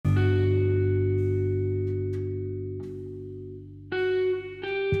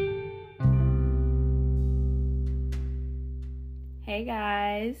Hey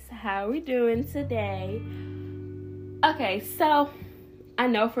guys, how we doing today? Okay, so I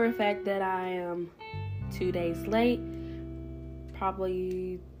know for a fact that I am 2 days late,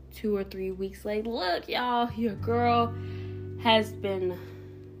 probably 2 or 3 weeks late. Look, y'all, your girl has been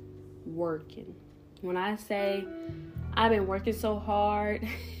working. When I say I've been working so hard,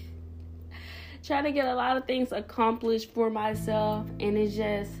 trying to get a lot of things accomplished for myself, and it's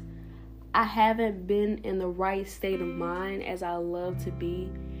just, I haven't been in the right state of mind as I love to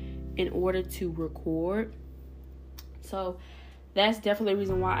be in order to record. So that's definitely the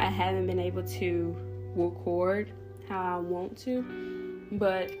reason why I haven't been able to record how I want to.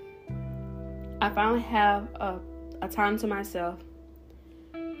 But I finally have a time to myself,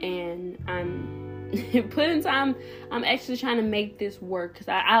 and I'm putting time. I'm actually trying to make this work because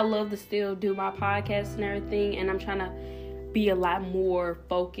I love to still do my podcast and everything, and I'm trying to be a lot more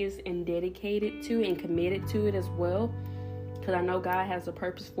focused and dedicated to and committed to it as well, because I know God has a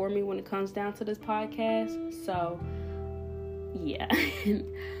purpose for me when it comes down to this podcast. So yeah.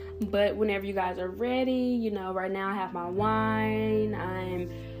 But whenever you guys are ready, right now I have my wine. I'm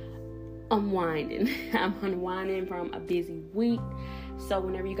unwinding. I'm unwinding from a busy week. So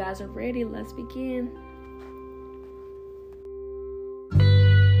whenever you guys are ready, let's begin.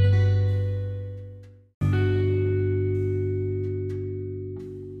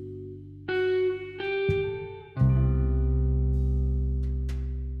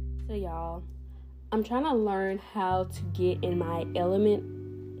 So y'all, I'm trying to learn how to get in my element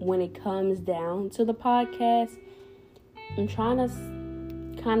when it comes down to the podcast. I'm trying to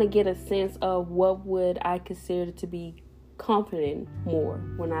kind of get a sense of what would I consider to be confident more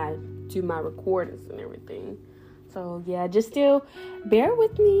when I do my recordings and everything. So yeah, just still bear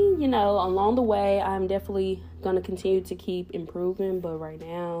with me, along the way. I'm definitely going to continue to keep improving, but right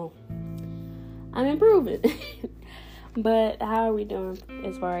now I'm improving. But how are we doing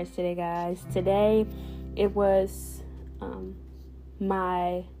as far as today, guys? Today, it was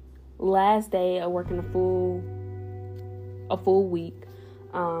my last day of working a full week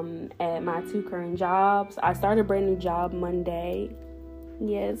at my 2 current jobs. I started a brand new job Monday.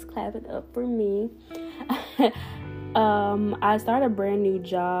 Yes, clap it up for me. I started a brand new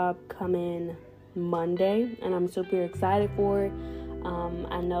job coming Monday, and I'm super excited for it.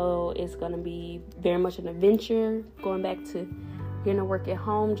 I know it's going to be very much an adventure, going back to getting a work at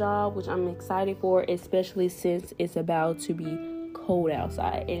home job, which I'm excited for, especially since it's about to be cold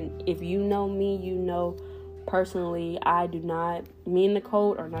outside. And if you know me, you know personally, me and the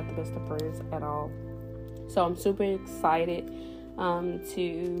cold are not the best of friends at all. So I'm super excited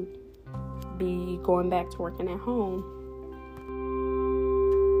to be going back to working at home.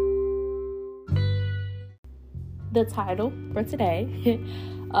 The title for today,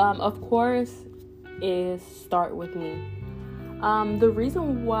 of course, is Start With Me. The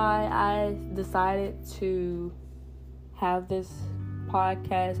reason why I decided to have this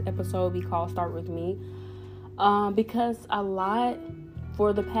podcast episode be called Start With Me, because a lot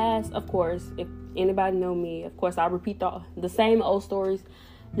for the past, of course, if anybody know me, of course, I repeat the same old stories,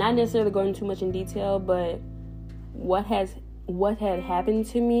 not necessarily going too much in detail, but what had happened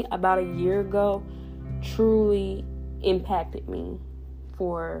to me about a year ago truly impacted me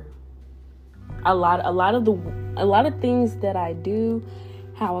for a lot of things that I do,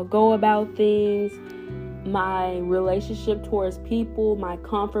 how I go about things, my relationship towards people, my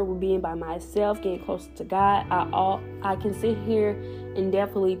comfort with being by myself, getting closer to God. I can sit here and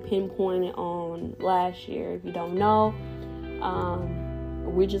definitely pinpoint it on last year. If you don't know,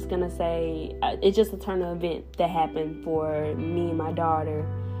 we're just gonna say it's just a turn of event that happened for me and my daughter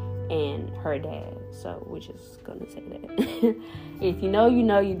and her dad. So we're just gonna say that. If you know, you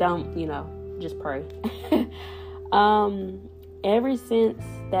know. You don't, just pray. Ever since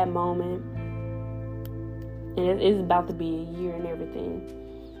that moment, and it's about to be a year and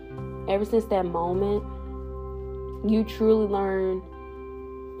everything. Ever since that moment, you truly learn.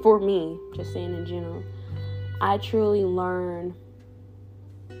 For me, just saying in general, I truly learn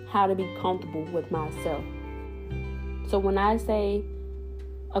how to be comfortable with myself. So when I say,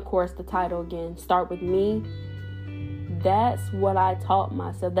 of course, the title again, Start With Me, that's what I taught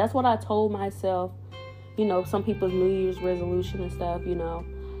myself. That's what I told myself. Some people's New Year's resolution and stuff,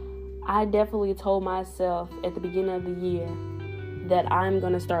 I definitely told myself at the beginning of the year that I'm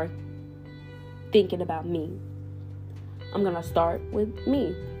going to start thinking about me. I'm going to start with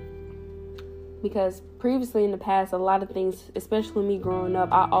me. Because previously in the past, a lot of things, especially me growing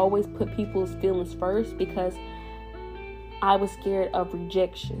up, I always put people's feelings first because I was scared of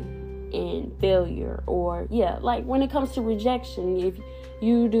rejection. and failure, or like when it comes to rejection, if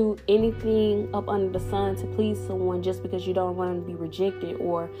you do anything up under the sun to please someone just because you don't want to be rejected,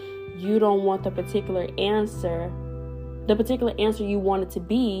 or you don't want the particular answer you want it to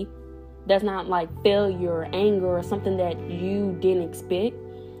be, that's not like failure or anger or something that you didn't expect.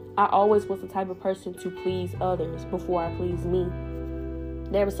 I always was the type of person to please others before I pleased me.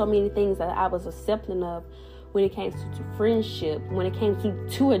 There were so many things that I was accepting of when it came to friendship, when it came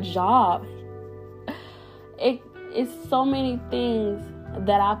to a job. It's so many things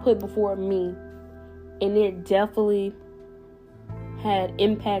that I put before me, and it definitely had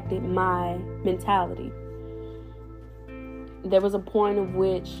impacted my mentality. There was a point of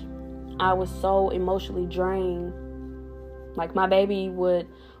which I was so emotionally drained. Like my baby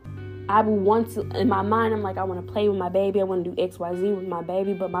I would want to, in my mind, I'm like, I want to play with my baby. I want to do X, Y, Z with my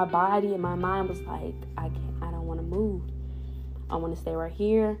baby. But my body and my mind was like, I don't want to move. I want to stay right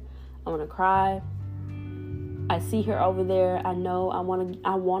here. I want to cry. I see her over there. I know I want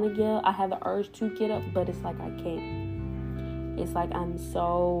to get up. I have the urge to get up, but it's like I can't. It's like I'm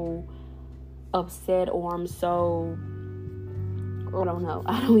so upset, or I'm so, I don't know.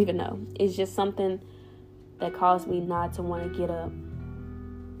 I don't even know. It's just something that caused me not to want to get up.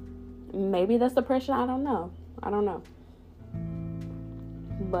 Maybe that's depression. I don't know.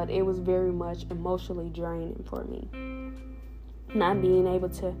 But it was very much emotionally draining for me. Not being able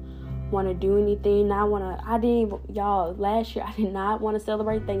to want to do anything. Last year I did not want to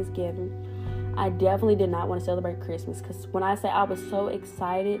celebrate Thanksgiving. I definitely did not want to celebrate Christmas, because when I say I was so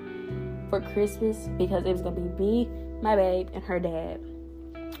excited for Christmas, because it was going to be me, my babe, and her dad.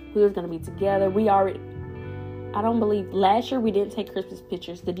 We was going to be together. I don't believe last year we didn't take Christmas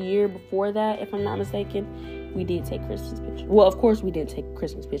pictures. The year before that, if I'm not mistaken, we did take Christmas pictures. Well, of course we didn't take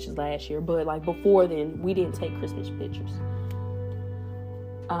Christmas pictures last year, but like before then, we didn't take Christmas pictures.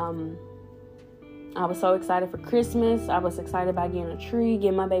 I was so excited for Christmas. I was excited about getting a tree,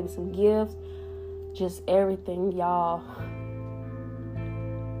 getting my baby some gifts, just everything, y'all.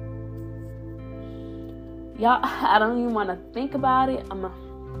 I don't even want to think about it.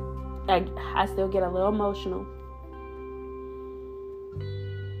 I still get a little emotional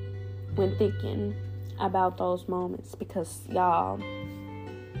when thinking about those moments, because y'all,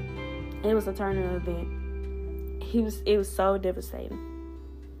 it was a turning event. It was so devastating,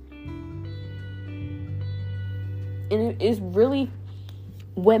 and it's really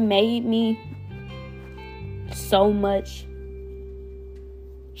what made me so much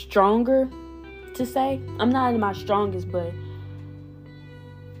stronger. To say, I'm not in my strongest, but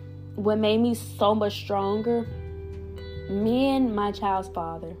what made me so much stronger, me and my child's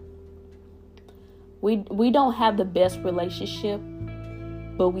father, we don't have the best relationship,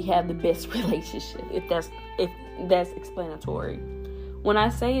 but we have the best relationship, if that's explanatory. When I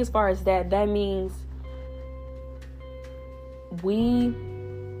say as far as that means we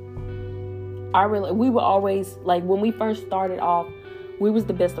were always, like, when we first started off, we was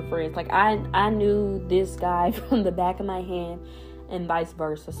the best of friends. Like, I knew this guy from the back of my hand, and vice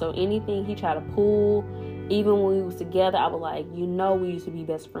versa. So anything he tried to pull, even when we was together, I was like, we used to be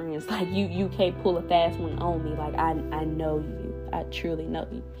best friends. Like, you can't pull a fast one on me. Like, I know you. I truly know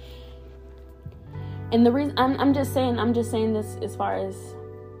you. And the reason I'm just saying this as far as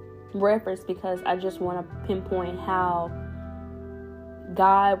reference, because I just want to pinpoint how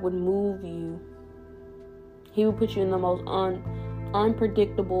God would move you. He would put you in the most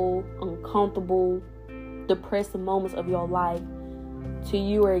unpredictable, uncomfortable, depressive moments of your life, till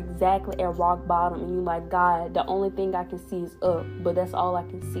you are exactly at rock bottom, and you like, God, the only thing I can see is up, but that's all I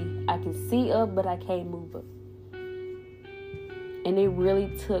can see. I can see up, but I can't move up. And it really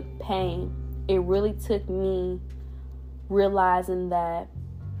took pain. It really took me realizing that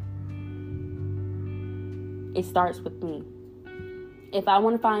it starts with me. If I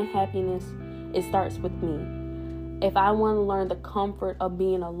want to find happiness, it starts with me. If I want to learn the comfort of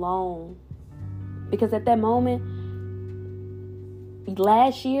being alone, because at that moment,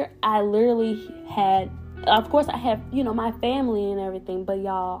 last year, I literally had, of course I have, my family and everything, but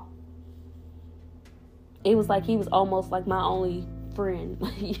y'all, it was like he was almost like my only friend.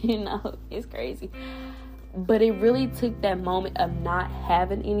 It's crazy. But it really took that moment of not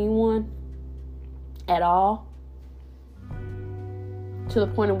having anyone at all, to the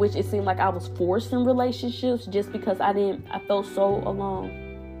point in which it seemed like I was forced in relationships just because I felt so alone.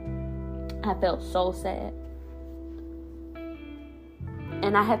 I felt so sad.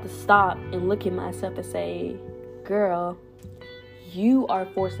 And I had to stop and look at myself and say, girl, you are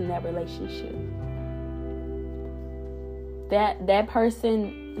forcing that relationship. That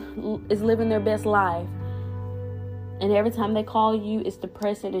person is living their best life. And every time they call you, it's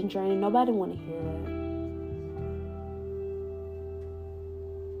depressing and draining. Nobody want to hear that.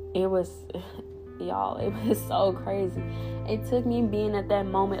 It was, y'all, it was so crazy. It took me being at that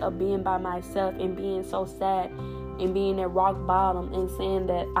moment of being by myself and being so sad and being at rock bottom and saying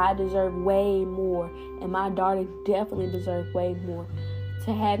that I deserve way more and my daughter definitely deserves way more,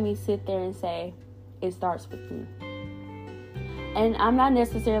 to have me sit there and say, it starts with me. And I'm not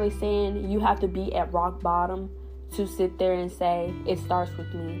necessarily saying you have to be at rock bottom to sit there and say, it starts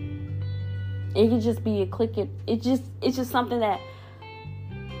with me. It can just be a click. It's just something that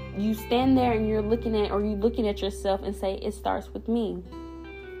you stand there and you're looking at yourself and say, it starts with me.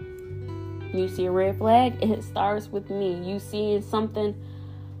 You see a red flag, it starts with me. You see something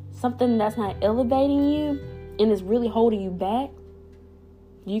that's not elevating you and is really holding you back,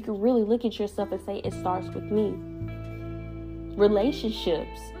 you can really look at yourself and say, it starts with me.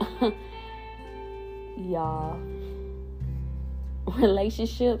 Relationships. Y'all.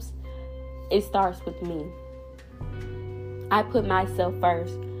 Relationships, it starts with me. I put myself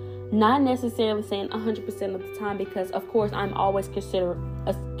first. Not necessarily saying 100% of the time, because of course I'm always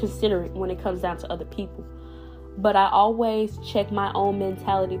considerate when it comes down to other people. But I always check my own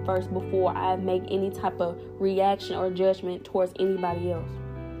mentality first before I make any type of reaction or judgment towards anybody else.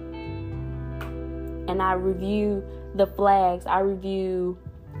 And I review the flags. I review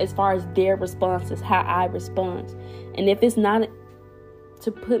as far as their responses, how I respond. And if it's not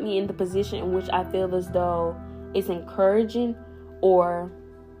to put me in the position in which I feel as though it's encouraging, or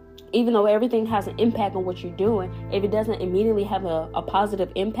even though everything has an impact on what you're doing, if it doesn't immediately have a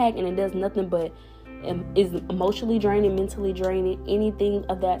positive impact and it does nothing but is emotionally draining, mentally draining, anything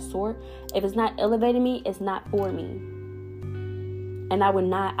of that sort, if it's not elevating me, it's not for me. And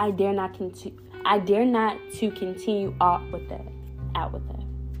I dare not to continue out with that.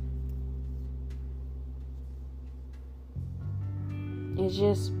 It's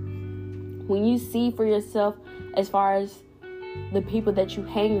just, when you see for yourself, as far as the people that you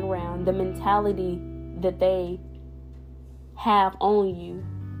hang around, the mentality that they have on you,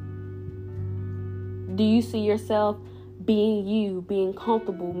 do you see yourself being you, being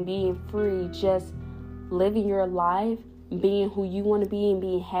comfortable, being free, just living your life, being who you want to be and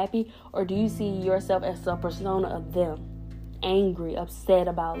being happy? Or do you see yourself as a persona of them, angry, upset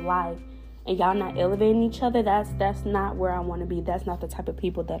about life, and y'all not elevating each other? That's not where I want to be. That's not the type of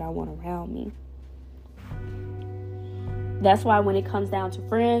people that I want around me. That's why when it comes down to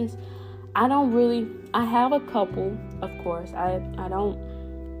friends, I have a couple, of course. I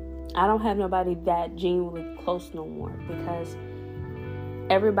don't have nobody that genuinely close no more, because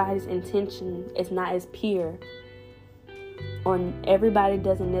everybody's intention is not as pure, or everybody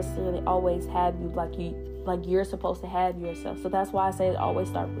doesn't necessarily always have you like you're supposed to have yourself. So that's why I say it always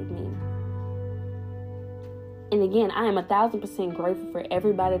starts with me. And again, I am 1,000% grateful for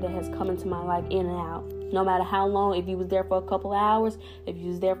everybody that has come into my life in and out. No matter how long, if you was there for a couple of hours, if you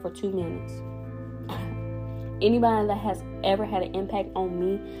was there for 2 minutes. Anybody that has ever had an impact on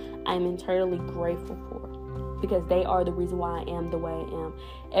me, I'm eternally grateful for. Because they are the reason why I am the way I am.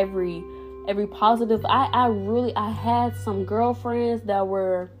 Every positive, I had some girlfriends that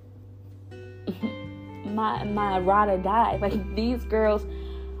were my ride or die. Like, these girls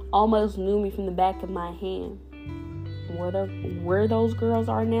almost knew me from the back of my hand. Where those girls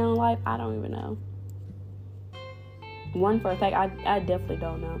are now in life, I don't even know. One for a fact, I definitely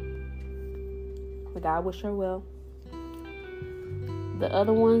don't know. But God will sure will. The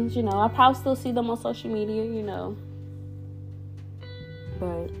other ones, I probably still see them on social media,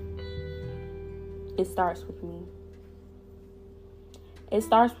 But it starts with me. It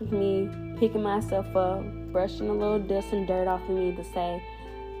starts with me picking myself up, brushing a little dust and dirt off of me to say,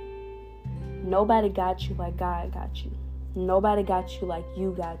 nobody got you like God got you. Nobody got you like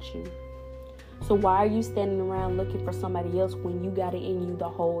you got you. So why are you standing around looking for somebody else when you got it in you the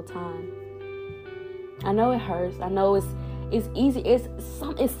whole time? I know it hurts. I know it's easy. It's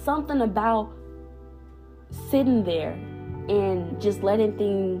something about sitting there and just letting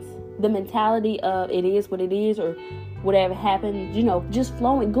things, the mentality of it is what it is, or whatever happened, just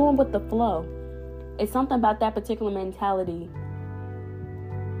flowing, going with the flow. It's something about that particular mentality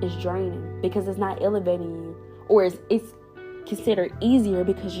is draining, because it's not elevating you, or it's considered easier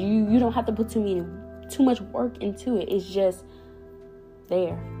because you don't have to put too much work into it. It's just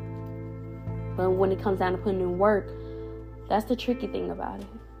there. But when it comes down to putting in work, that's the tricky thing about it.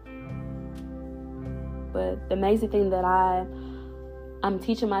 But the amazing thing that I'm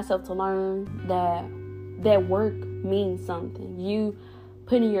teaching myself to learn, that work means something. You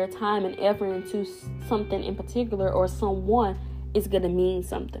putting your time and effort into something in particular or someone is going to mean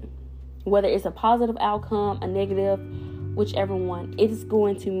something. Whether it's a positive outcome, a negative, whichever one, it's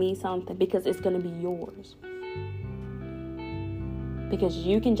going to mean something because it's going to be yours. Because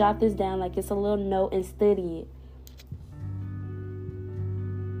you can jot this down like it's a little note and study it.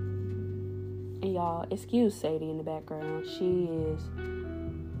 And y'all, excuse Sadie in the background. She is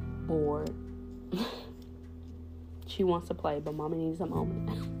bored. She wants to play, but Mama needs a moment.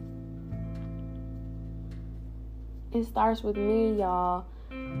 It starts with me, y'all.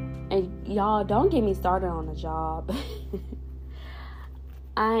 And y'all, don't get me started on a job.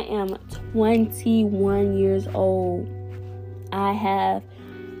 I am 21 years old. I have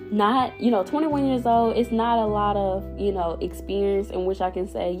not, 21 years old, it's not a lot of, experience in which I can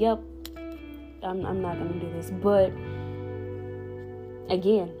say, yep, I'm not going to do this. But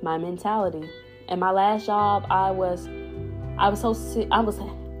again, my mentality. And my last job,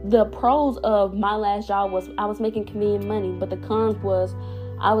 the pros of my last job was I was making convenient money, but the cons was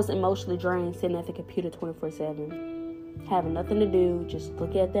I was emotionally drained sitting at the computer 24/7, having nothing to do, just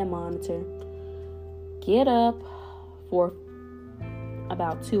look at that monitor, get up for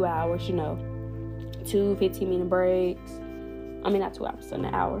about 2 hours, 2 15-minute breaks. I mean, not 2 hours, an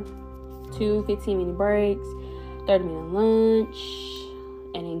hour. 2 15-minute breaks, 30-minute lunch,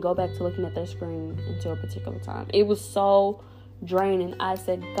 and then go back to looking at their screen until a particular time. It was so draining. I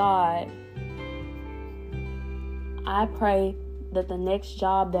said, God, I pray that the next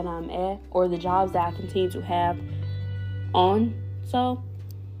job that I'm at, or the jobs that I continue to have on, so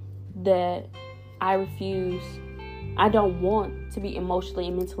that I don't want to be emotionally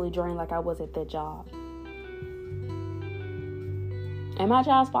and mentally drained like I was at that job. And my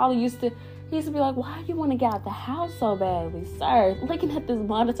child's father used to be like, why do you want to get out the house so badly? Sir, looking at this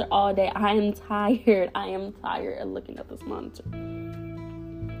monitor all day, I am tired. I am tired of looking at this monitor.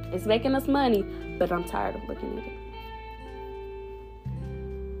 It's making us money, but I'm tired of looking at it.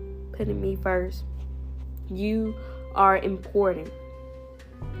 Putting me first. You are important.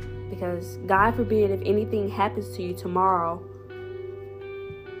 Because God forbid if anything happens to you tomorrow,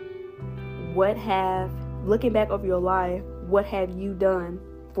 looking back over your life, what have you done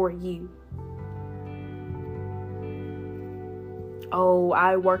for you? Oh,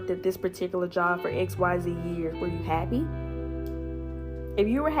 I worked at this particular job for XYZ years. Were you happy? If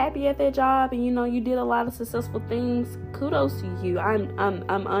you were happy at that job and you did a lot of successful things, kudos to you. I'm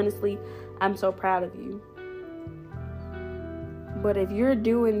honestly, I'm so proud of you. But if you're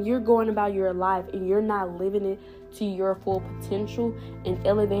going about your life and you're not living it to your full potential and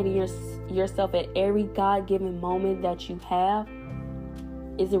elevating yourself at every God-given moment that you have,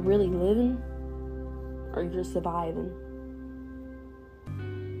 is it really living or you're surviving?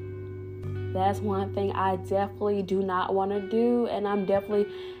 That's one thing I definitely do not want to do, and I'm definitely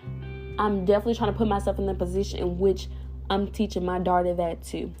trying to put myself in the position in which I'm teaching my daughter that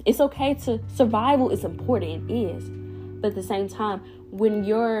too. It's okay survival is important, it is. But at the same time, when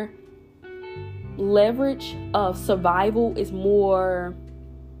your leverage of survival is more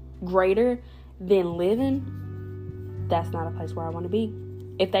greater than living, that's not a place where I want to be.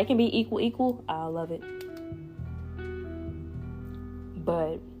 If they can be equal, I love it.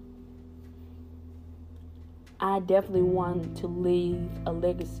 But I definitely want to leave a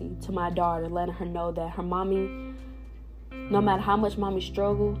legacy to my daughter, letting her know that her mommy, no matter how much mommy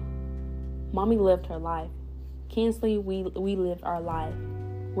struggled, mommy lived her life. Kinsley, we lived our life.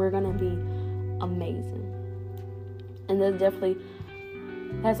 We're going to be amazing. And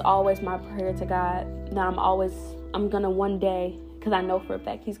that's always my prayer to God, that I'm going to one day, because I know for a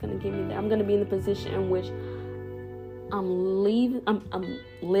fact He's going to give me that. I'm going to be in the position in which I'm living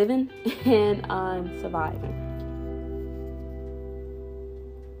and I'm surviving.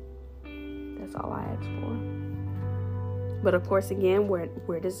 That's all I ask for. But of course, again, where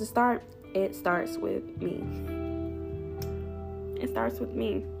does it start? It starts with me. It starts with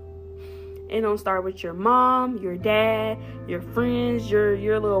me. It don't start with your mom, your dad, your friends, your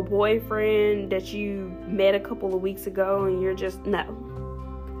little boyfriend that you met a couple of weeks ago and you're just, no.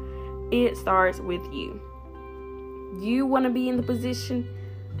 It starts with you. You want to be in the position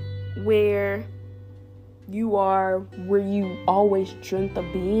where you are, where you always dreamt of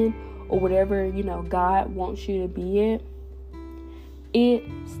being, or whatever, God wants you to be in. It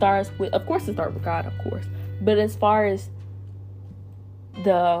starts with, of course it starts with God, of course. But as far as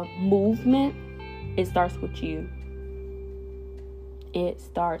the movement, it starts with you. It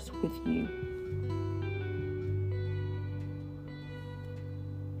starts with you.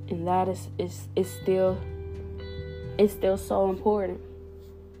 And that is still so important.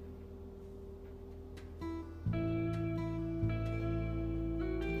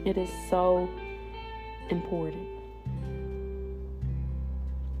 It is so important.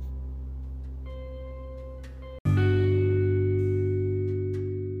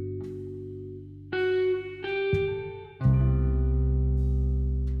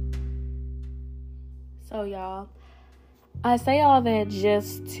 y'all. I say all that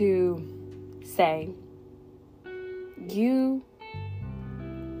just to say you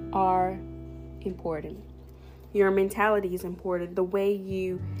are important. Your mentality is important. The way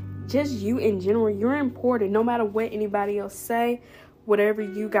you in general, you're important. No matter what anybody else say, whatever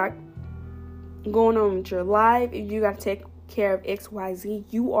you got going on with your life, if you got to take care of XYZ,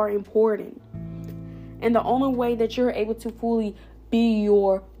 you are important. And the only way that you're able to fully be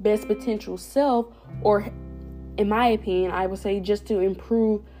your best potential self, or in my opinion, I would say just to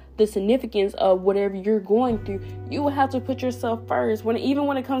improve the significance of whatever you're going through, you will have to put yourself first. Even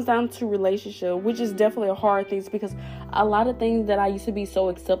when it comes down to relationship, which is definitely a hard thing, because a lot of things that I used to be so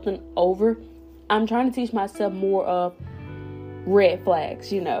accepting over, I'm trying to teach myself more of red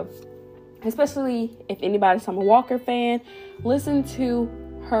flags, especially if anybody's a Walker fan. Listen to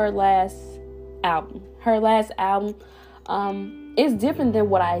her last album. It's different than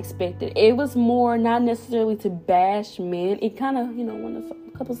what I expected. It was more not necessarily to bash men. It kind of,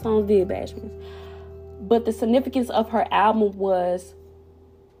 a couple songs did bash men. But the significance of her album was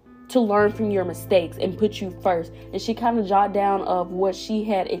to learn from your mistakes and put you first. And she kind of jotted down of what she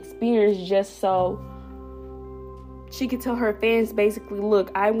had experienced just so she could tell her fans basically,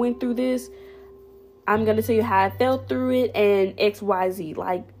 look, I went through this. I'm going to tell you how I felt through it and XYZ.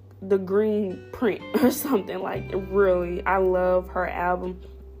 Like the green print or something. Like, really, I love her album.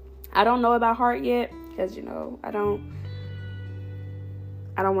 I don't know about Heart yet because, I don't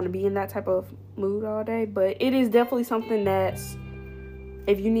want to be in that type of mood all day. But it is definitely something that's,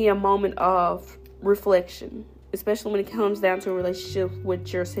 if you need a moment of reflection, especially when it comes down to a relationship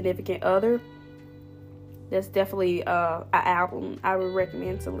with your significant other, that's definitely an album I would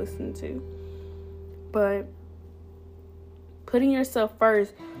recommend to listen to. But putting yourself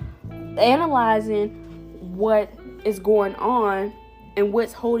first, analyzing what is going on and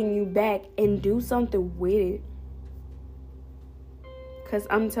what's holding you back, and do something with it. Because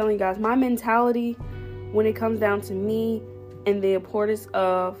I'm telling you guys, my mentality when it comes down to me and the importance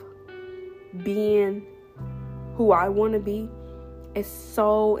of being who I want to be is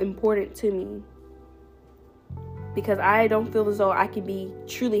so important to me. Because I don't feel as though I can be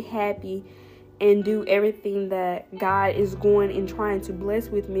truly happy and do everything that God is going and trying to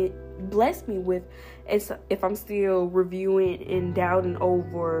bless me with, as if I'm still reviewing and doubting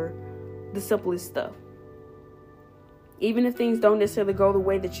over the simplest stuff. Even if things don't necessarily go the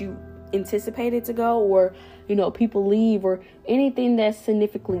way that you anticipated to go, or people leave, or anything that's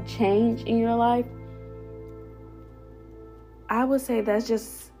significantly changed in your life, I would say that's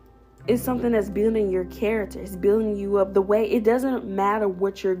just, it's something that's building your character. It's building you up. The way, it doesn't matter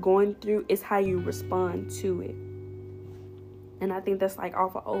what you're going through, it's how you respond to it. And I think that's like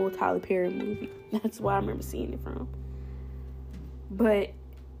off an old Tyler Perry movie. That's why I remember seeing it from. But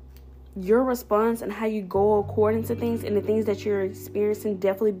your response and how you go according to things and the things that you're experiencing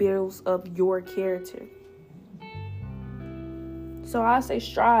definitely builds up your character. So I say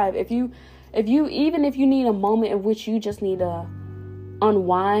strive. If you need a moment in which you just need to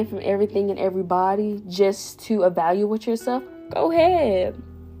unwind from everything and everybody just to evaluate yourself, go ahead.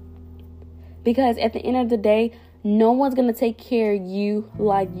 Because at the end of the day, no one's going to take care of you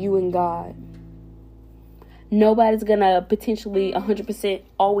like you and God. Nobody's going to potentially 100%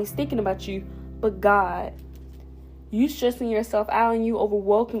 always thinking about you but God. You stressing yourself out and you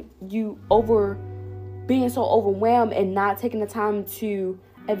over being so overwhelmed and not taking the time to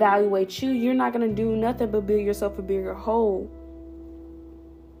evaluate you, you're not going to do nothing but build yourself a bigger hole.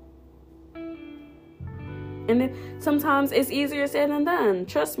 And then sometimes it's easier said than done.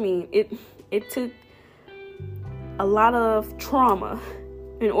 Trust me, it took a lot of trauma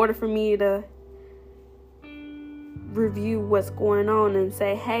in order for me to review what's going on and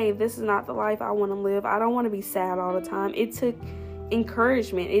say, hey, this is not the life I want to live. I don't want to be sad all the time. It took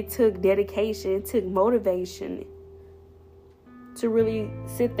encouragement. It took dedication. It took motivation to really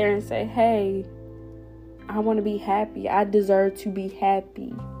sit there and say, hey, I want to be happy. I deserve to be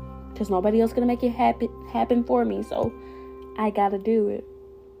happy. Because nobody else going to make it happen for me. So I got to do it.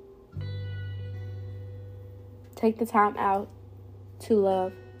 Take the time out to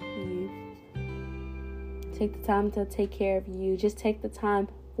love you. Take the time to take care of you. Just take the time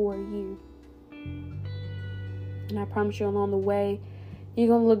for you. And I promise you, along the way, you're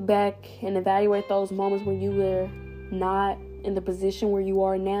going to look back and evaluate those moments when you were not in the position where you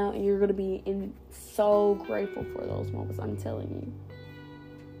are now. And you're going to be so grateful for those moments, I'm telling you.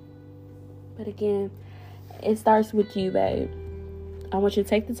 But again, it starts with you, babe. I want you to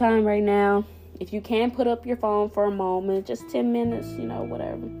take the time right now. If you can put up your phone for a moment, just 10 minutes,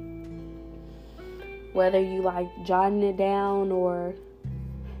 whatever. Whether you like jotting it down or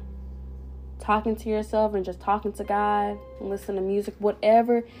talking to yourself and just talking to God, listen to music,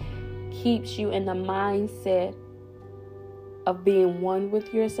 whatever keeps you in the mindset of being one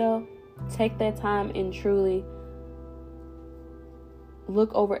with yourself. Take that time and truly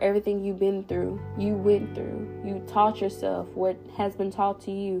look over everything you went through, you taught yourself what has been taught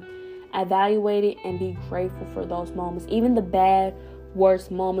to you. Evaluate it and be grateful for those moments, even the bad, worst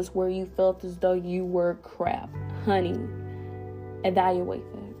moments where you felt as though you were crap. Honey, evaluate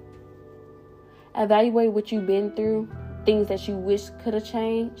that. Evaluate what you've been through, things that you wish could have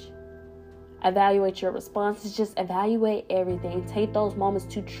changed. Evaluate your responses. Just evaluate everything. Take those moments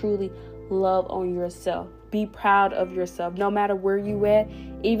to truly love on yourself. Be proud of yourself, no matter where you at.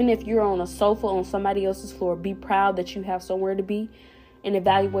 Even if you're on a sofa on somebody else's floor, be proud that you have somewhere to be, and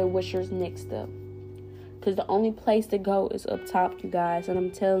evaluate what's your next step. Because the only place to go is up top, you guys, and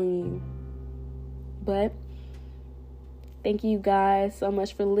I'm telling you. But thank you guys so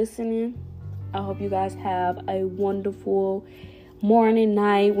much for listening. I hope you guys have a wonderful morning,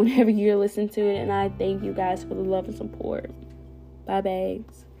 night, whenever you're listening to it, and I thank you guys for the love and support. Bye,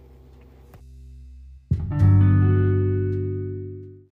 babes.